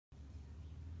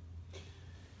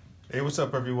Hey, what's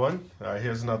up, everyone?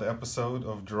 Here's another episode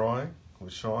of Drawing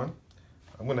with Sean.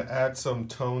 I'm going to add some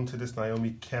tone to this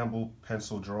Naomi Campbell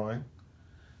pencil drawing.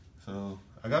 So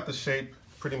I got the shape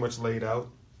pretty much laid out.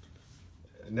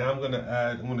 Now I'm going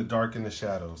to darken the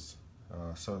shadows.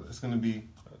 So it's going to be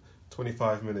a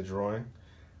 25-minute drawing.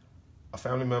 A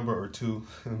family member or two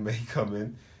may come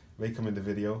in the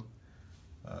video.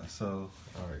 All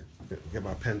right, get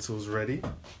my pencils ready.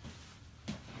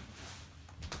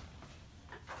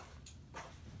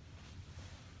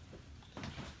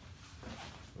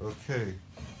 Okay,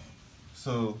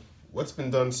 so what's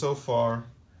been done so far,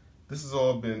 this has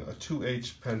all been a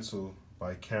 2H pencil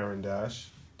by Karen Dash,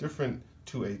 different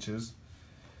 2H's.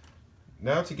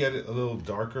 Now to get it a little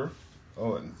darker,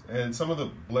 and some of the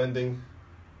blending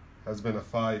has been a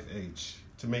 5H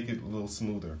to make it a little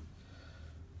smoother.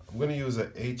 I'm going to use a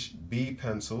HB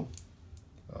pencil,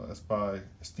 that's by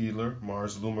Staedtler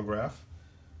Mars Lumograph,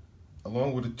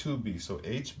 along with a 2B, so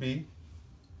HB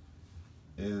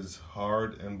is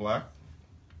hard and black,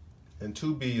 and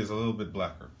 2B is a little bit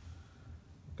blacker.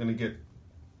 The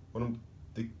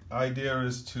idea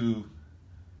is to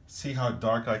see how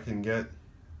dark I can get,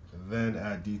 and then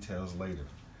add details later.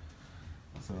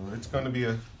 So it's going to be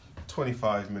a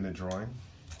 25-minute drawing.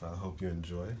 I hope you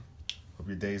enjoy. Hope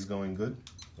your day's going good.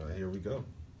 Here we go.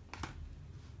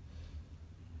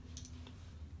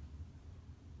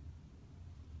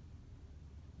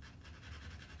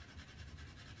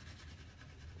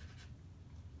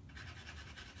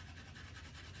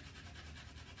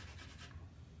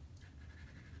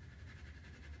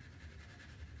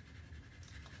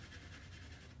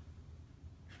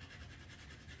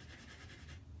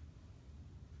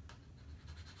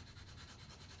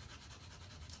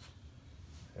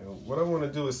 What I want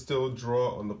to do is still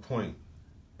draw on the point,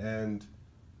 and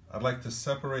I'd like to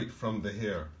separate from the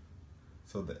hair.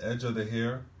 So the edge of the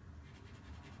hair,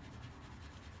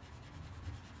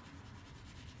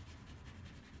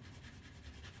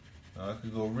 I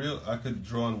could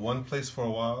draw in one place for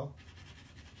a while,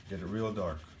 get it real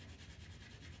dark.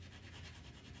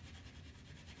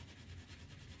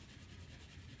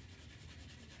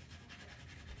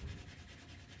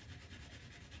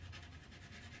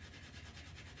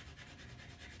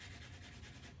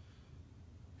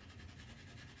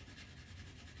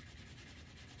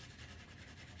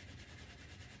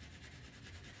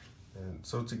 And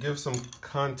so to give some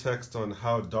context on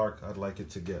how dark I'd like it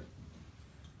to get.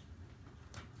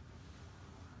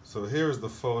 So here's the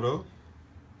photo.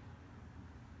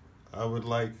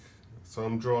 So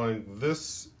I'm drawing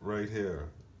this right here,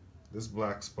 this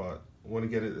black spot. I want to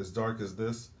get it as dark as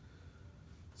this.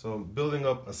 So I'm building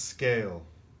up a scale,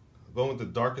 going with the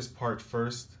darkest part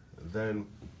first, then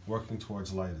working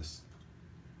towards lightest.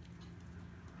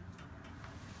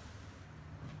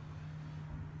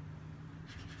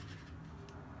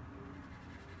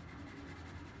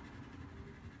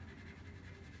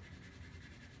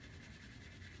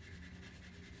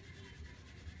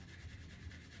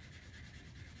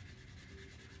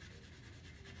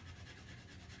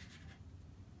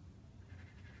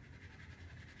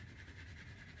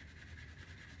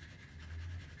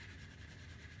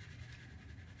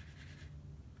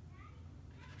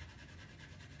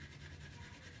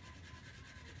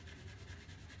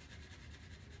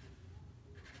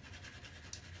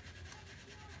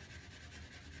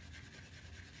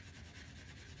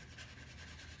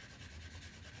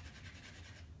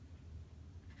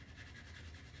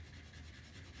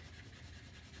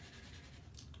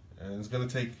 And it's going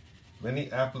to take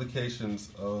many applications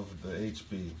of the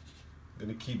HB. I'm going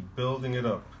to keep building it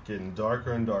up, getting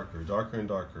darker and darker, darker and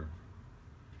darker.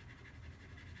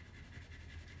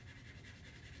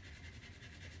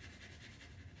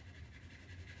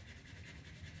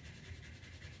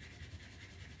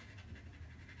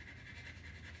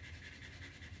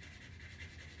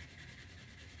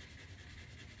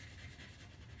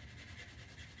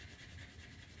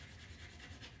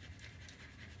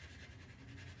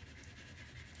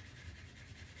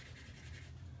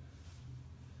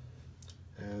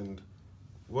 And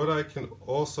what I can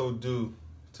also do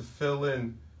to fill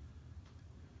in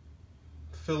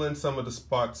some of the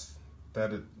spots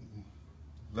that it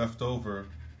left over,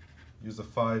 use a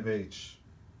 5H,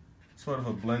 sort of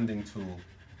a blending tool.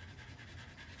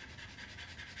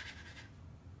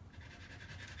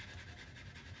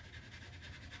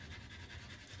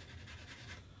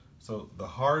 So the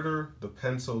harder the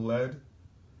pencil lead,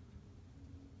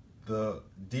 the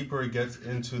deeper it gets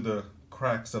into the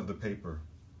cracks of the paper.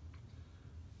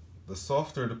 The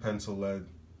softer the pencil lead,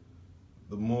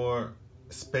 the more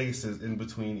space is in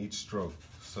between each stroke.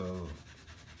 So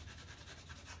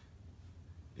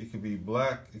it could be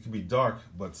black, it could be dark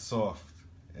but soft,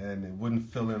 and it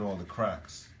wouldn't fill in all the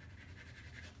cracks.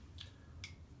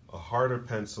 A harder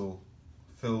pencil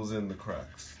fills in the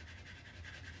cracks.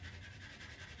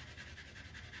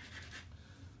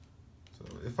 So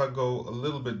if I go a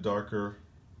little bit darker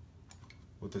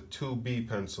with a 2B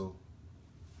pencil,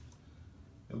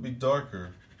 it'll be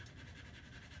darker,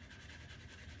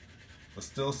 but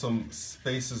still some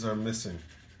spaces are missing.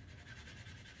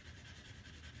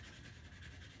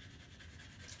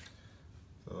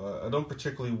 So I don't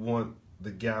particularly want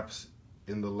the gaps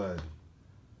in the lead.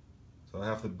 So I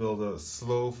have to build a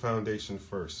slow foundation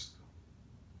first.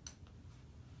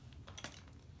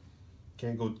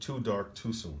 Can't go too dark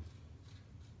too soon.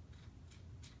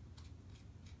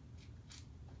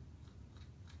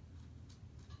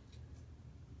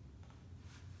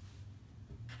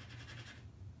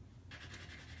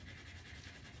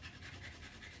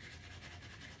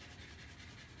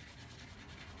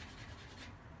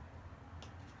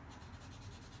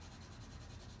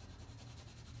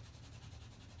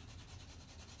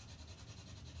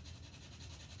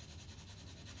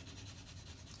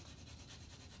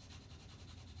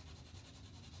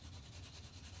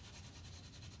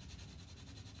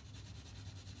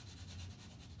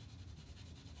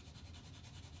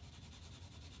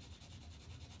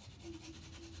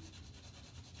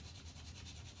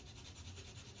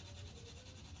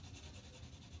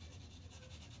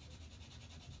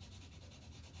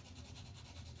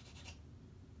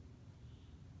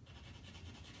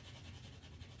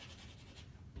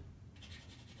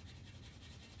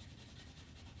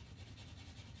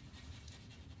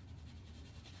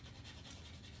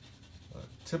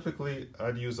 Typically,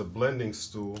 I'd use a blending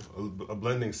stool, a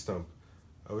blending stump.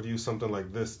 I would use something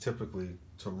like this typically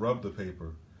to rub the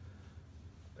paper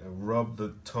and rub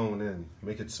the tone in,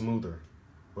 make it smoother.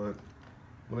 But I'm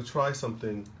gonna try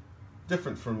something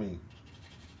different for me.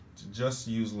 To just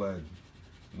use lead,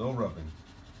 no rubbing.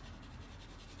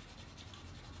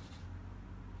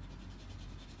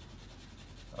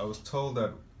 I was told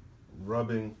that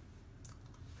rubbing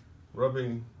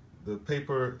the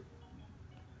paper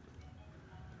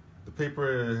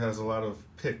has a lot of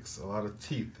picks, a lot of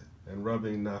teeth, and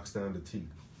rubbing knocks down the teeth.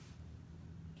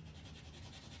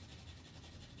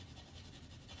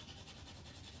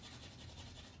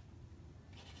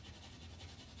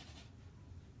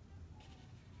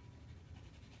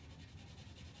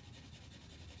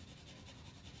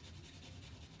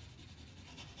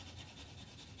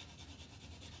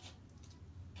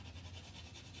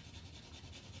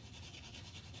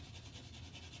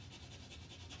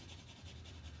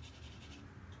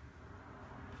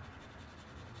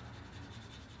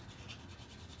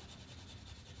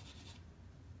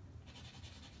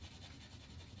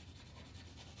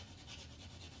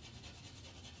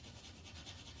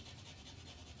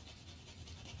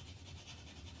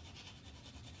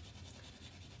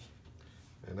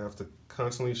 And I have to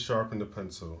constantly sharpen the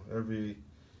pencil every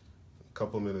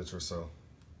couple minutes or so.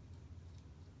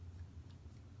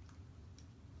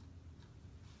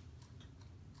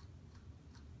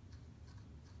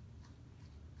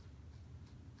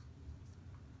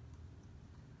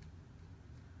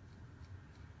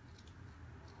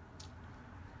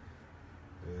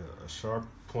 Yeah, a sharp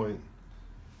point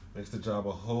makes the job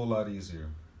a whole lot easier.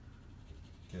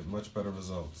 Get much better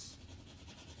results.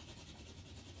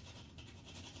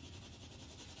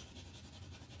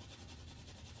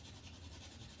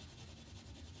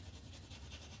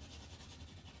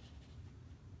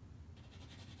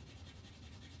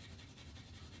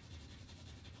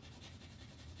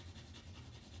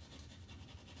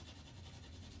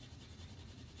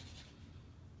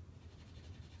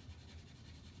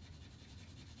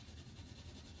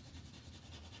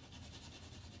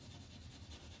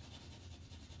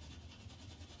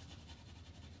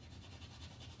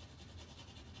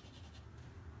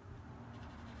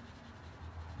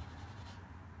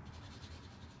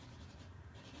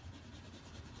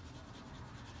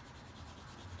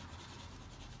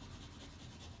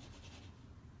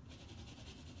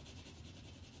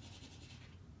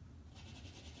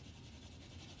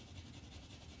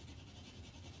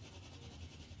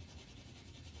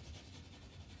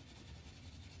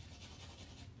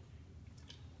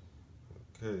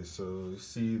 Okay, so you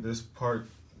see this part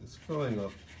is filling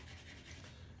up.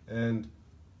 And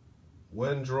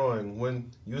when drawing, when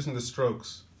using the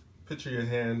strokes, picture your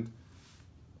hand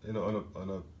on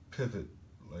a pivot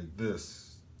like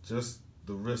this, just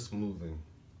the wrist moving.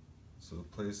 So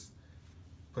place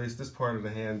this part of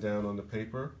the hand down on the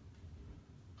paper.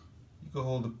 You can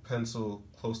hold the pencil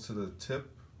close to the tip,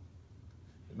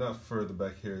 not further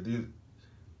back here,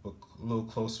 but a little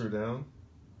closer down.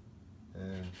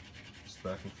 and just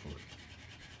back and forth.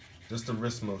 Just a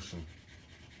wrist motion.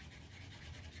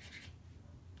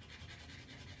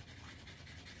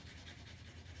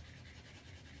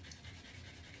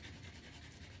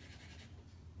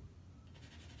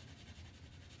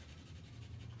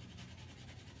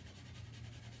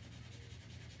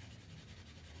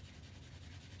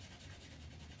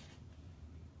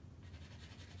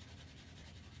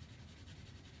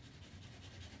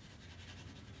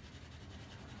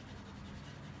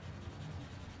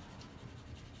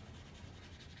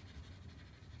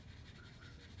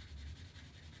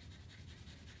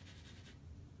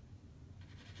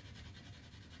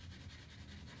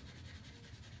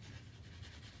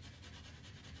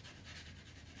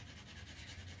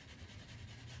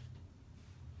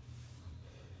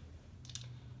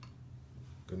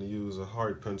 Gonna use a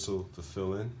hard pencil to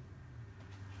fill in.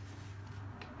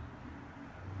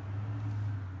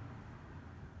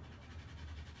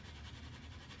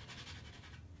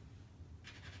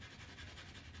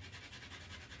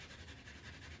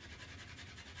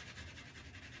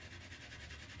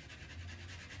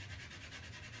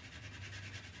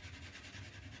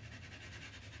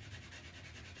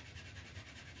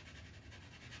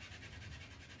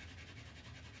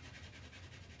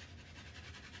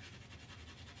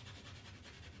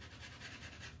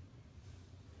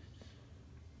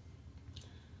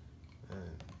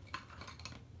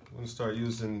 I'm going to start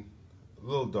using a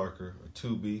little darker, a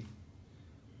 2B,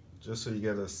 just so you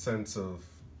get a sense of,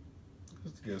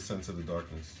 the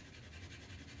darkness.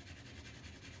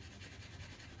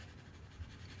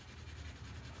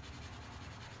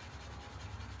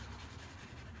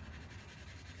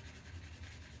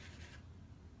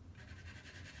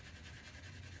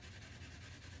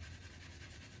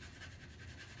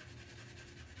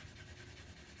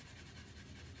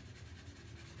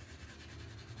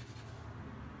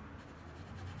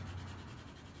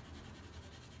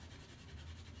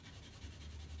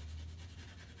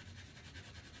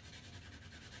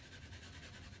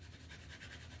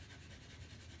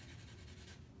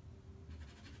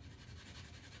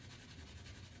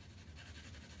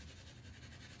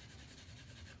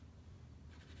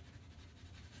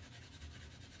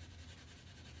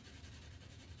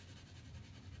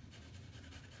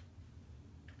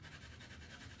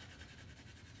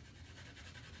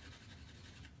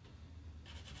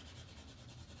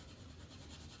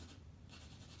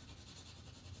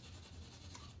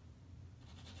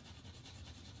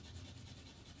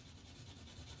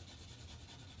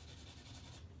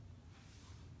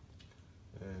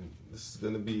 And this is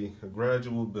going to be a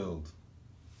gradual build.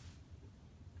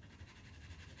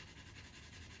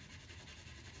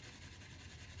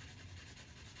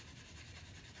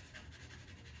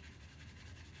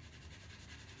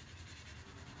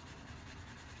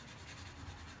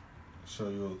 Show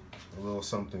you a little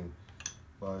something.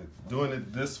 By doing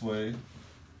it this way,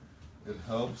 it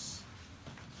helps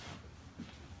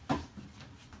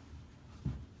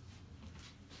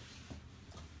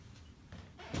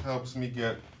me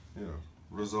get,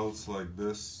 results like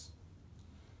this.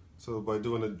 So by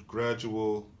doing a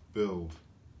gradual build.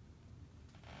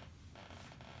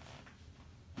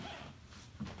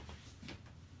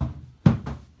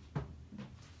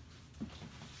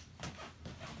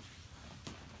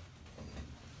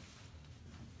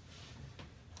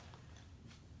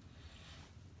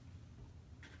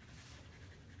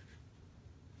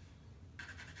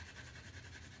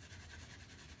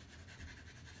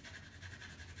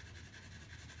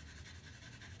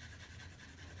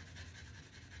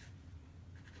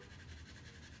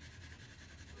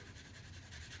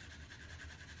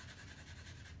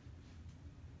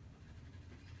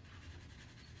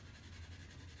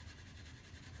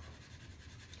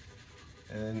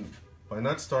 And by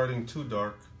not starting too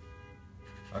dark,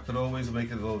 I could always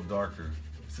make it a little darker.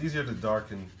 It's easier to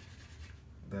darken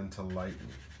than to lighten.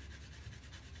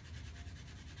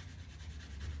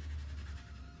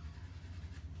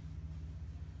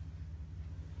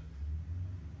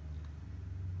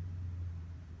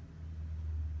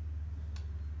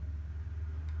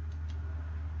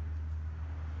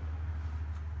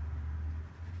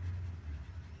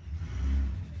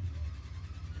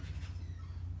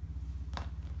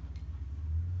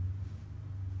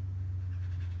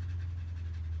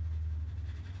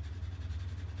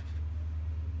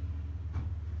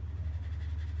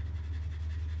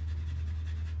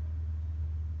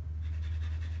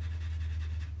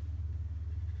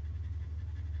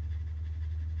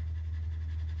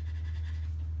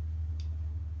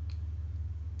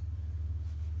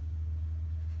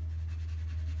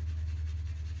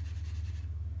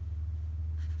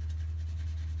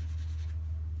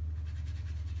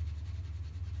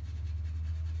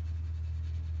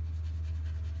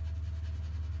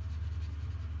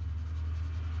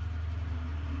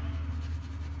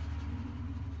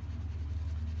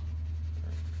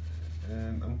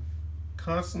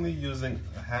 constantly using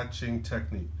a hatching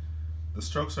technique. The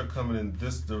strokes are coming in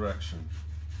this direction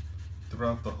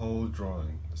throughout the whole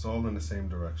drawing. It's all in the same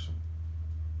direction.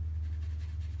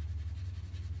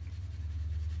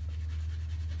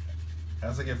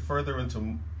 As I get further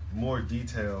into more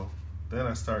detail, then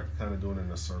I start kind of doing it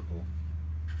in a circle.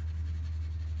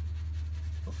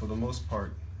 But for the most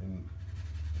part, in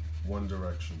one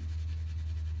direction.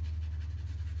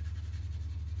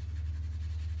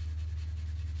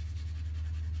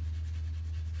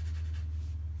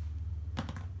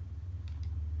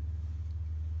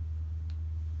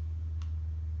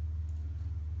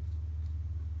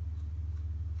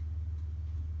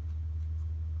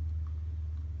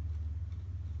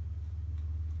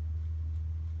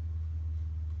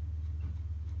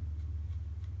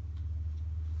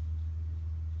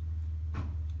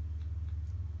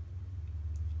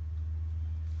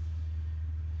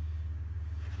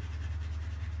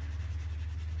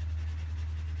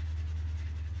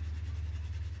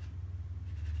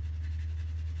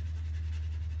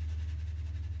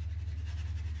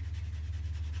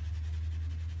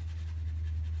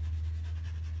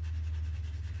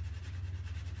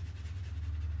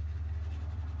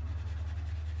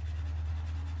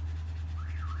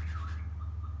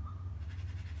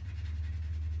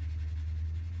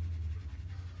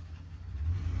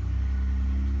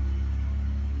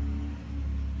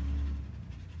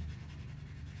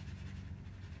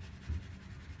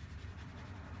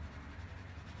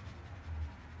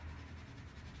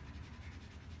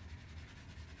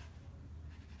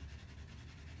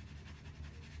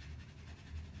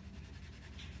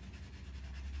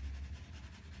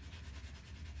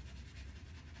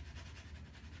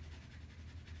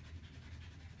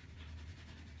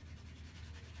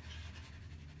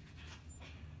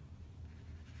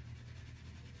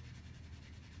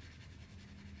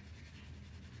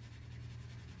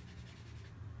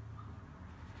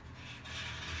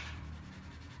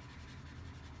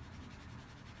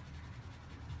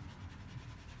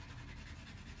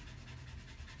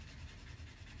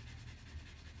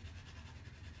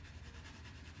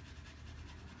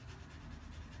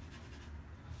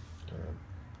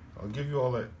 I'll give you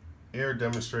all an air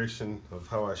demonstration of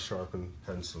how I sharpen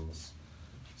pencils.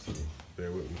 So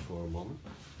bear with me for a moment.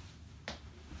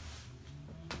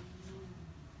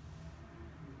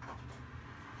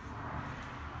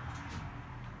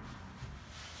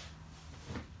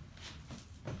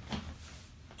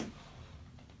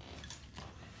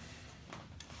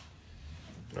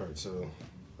 All right, so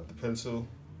at the pencil,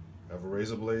 I have a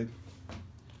razor blade,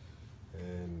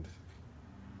 and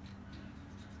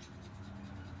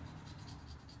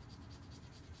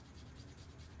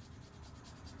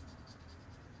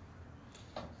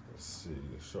let's see,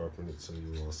 sharpen it so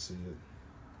you all see it.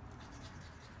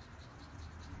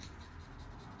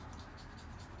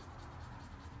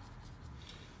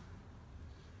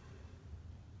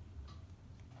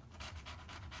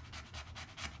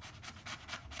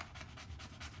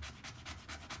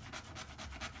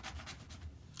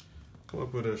 Come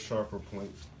up with a sharper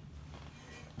point.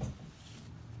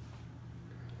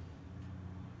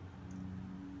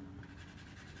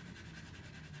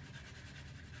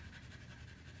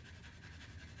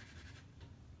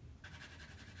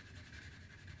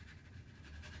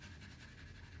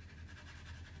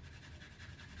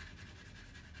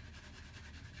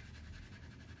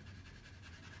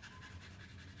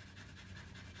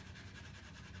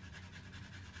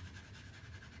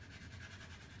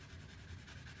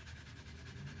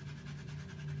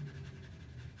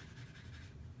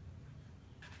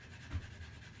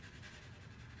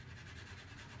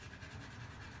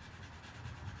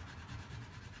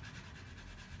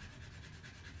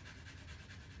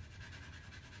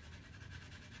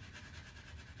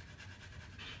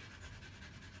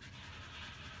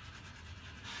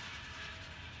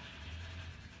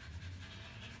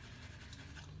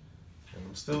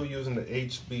 I'm still using the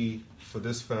HB for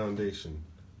this foundation.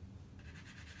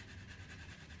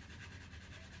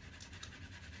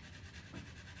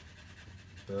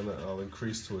 Then I'll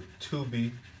increase to a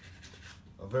 2B.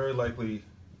 I'll very likely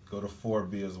go to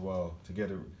 4B as well to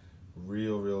get it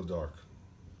real dark.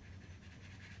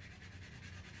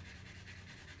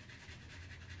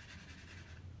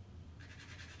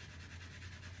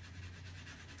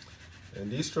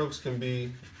 And these strokes can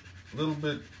be a little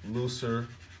bit looser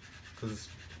because it's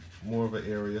more of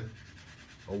an area,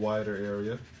 a wider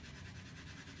area.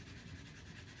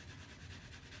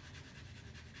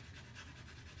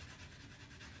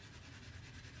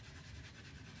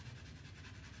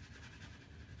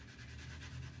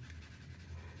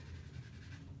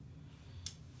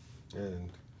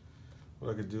 And what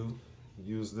I could do,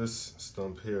 use this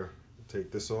stump here take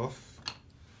this off,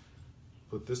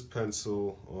 put this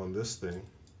pencil on this thing.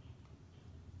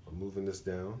 I'm moving this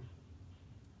down,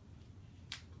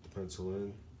 put the pencil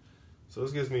in. So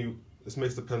this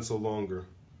makes the pencil longer,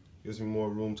 gives me more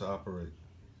room to operate.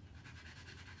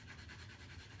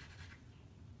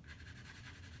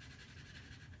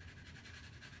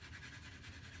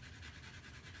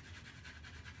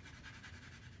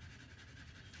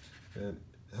 And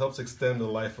it helps extend the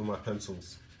life of my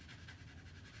pencils.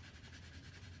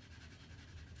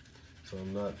 So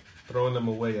I'm not throwing them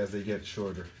away as they get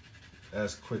shorter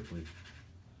as quickly.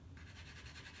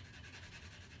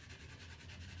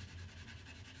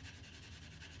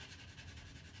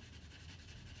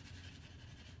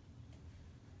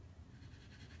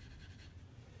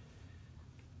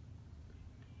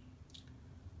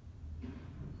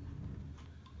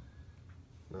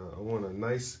 Now I want a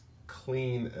nice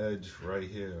clean edge right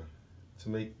here to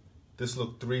make this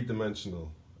look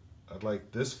three-dimensional. I'd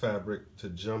like this fabric to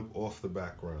jump off the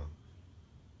background.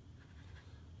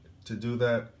 To do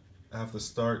that, I have to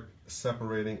start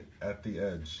separating at the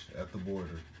edge, at the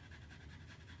border.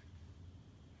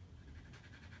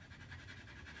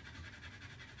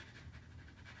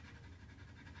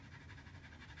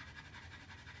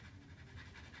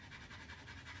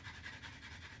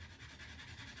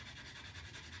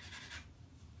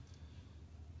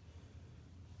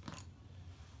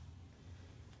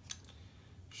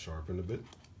 Sharpen a bit.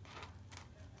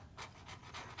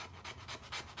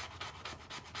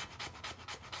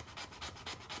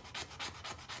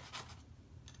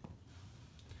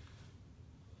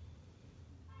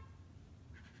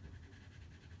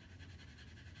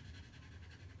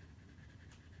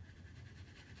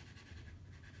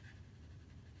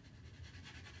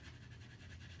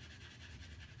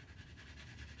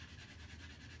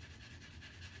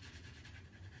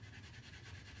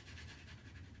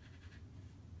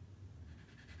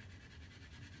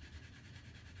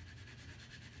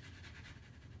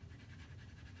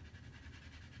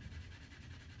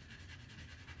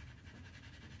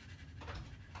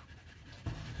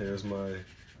 Here's my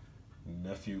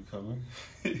nephew coming.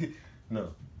 No,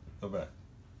 go back.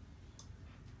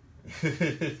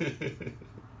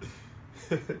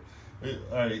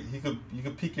 All right, you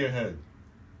could peek your head.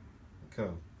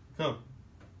 Come. All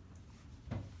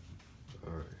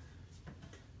right.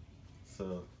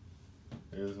 So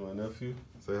here's my nephew.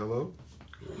 Say hello.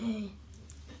 Hey.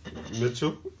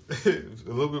 Mitchell. A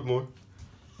little bit more.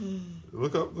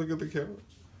 Look up. Look at the camera.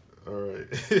 All right.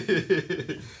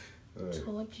 All right.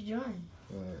 So what you drawing?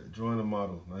 Drawing a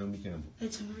model, Naomi Campbell.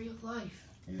 It's in real life.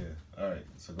 Yeah. All right.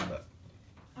 So go back.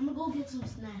 I'm gonna go get some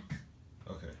snacks.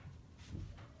 Okay.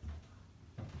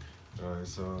 All right.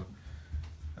 So,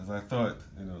 as I thought,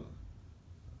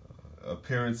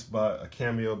 appearance by a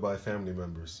cameo by family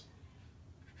members.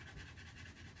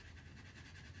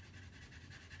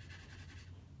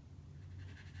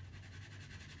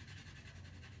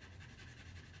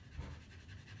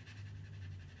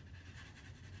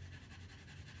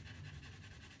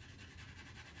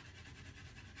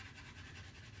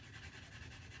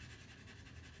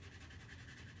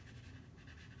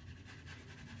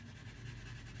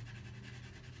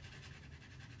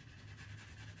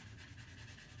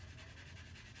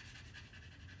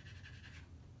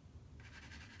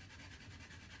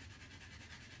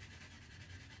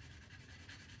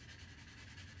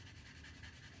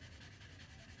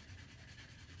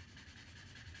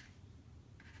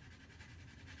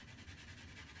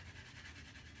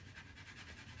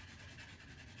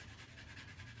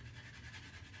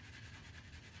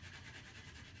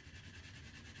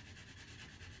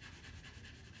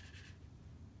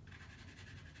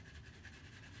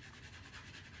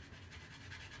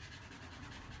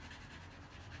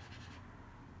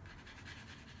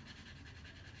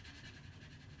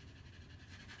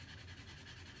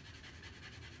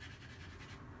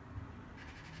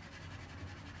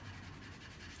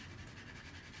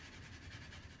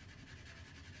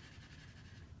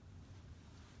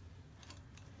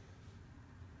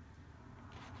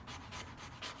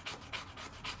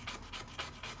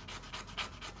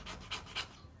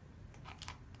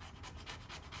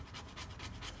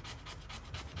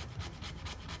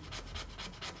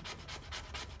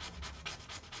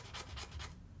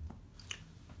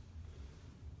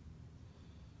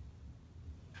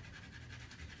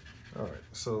 All right,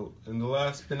 so in the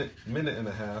last minute and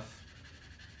a half,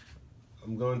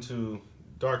 I'm going to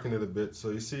darken it a bit. So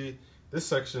you see, this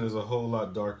section is a whole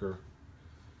lot darker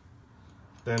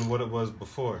than what it was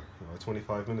before,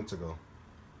 25 minutes ago.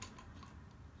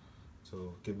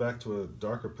 So get back to a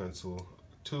darker pencil,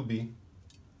 2B,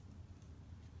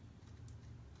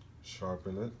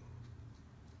 sharpen it.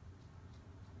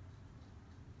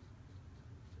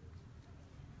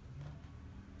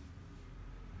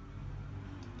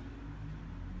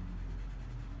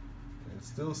 It's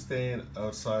still staying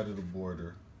outside of the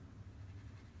border.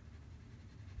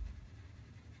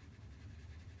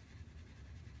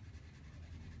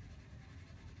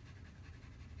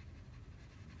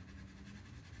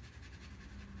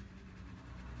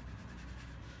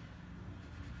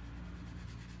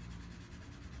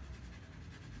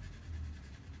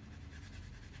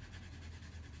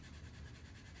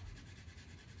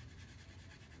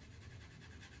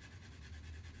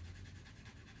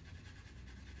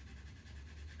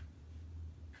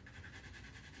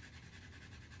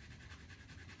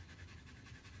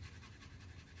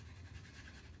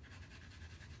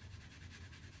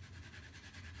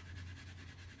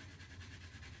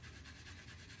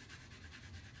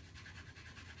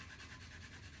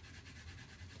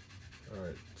 All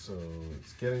right, so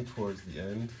it's getting towards the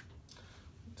end.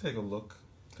 Take a look,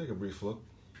 take a brief look.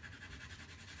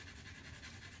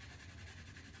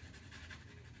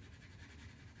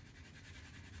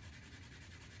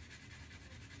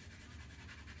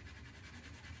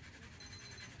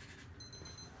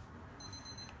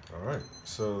 All right,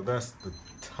 so that's the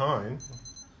time.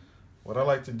 What I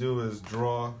like to do is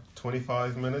draw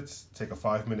 25 minutes, take a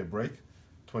 5-minute break,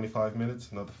 25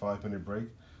 minutes, another 5-minute break.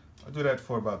 I do that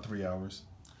for about 3 hours.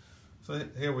 So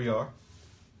here we are.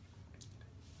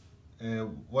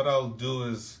 And what I'll do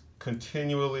is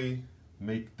continually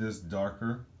make this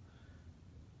darker.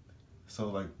 So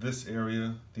like this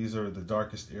area, these are the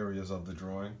darkest areas of the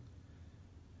drawing.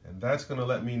 And that's gonna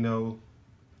let me know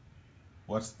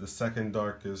what's the second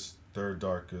darkest, third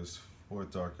darkest,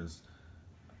 fourth darkest.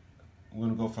 I'm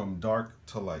gonna go from dark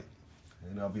to light.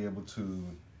 And I'll be able to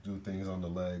do things on the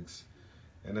legs.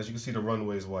 And as you can see, the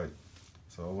runway is white.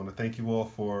 So I want to thank you all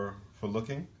for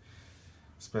looking,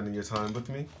 spending your time with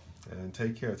me, and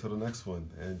take care till the next one.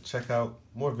 And check out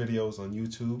more videos on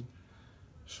YouTube,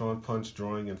 Sean Punch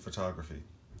Drawing and Photography.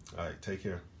 All right, take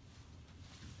care.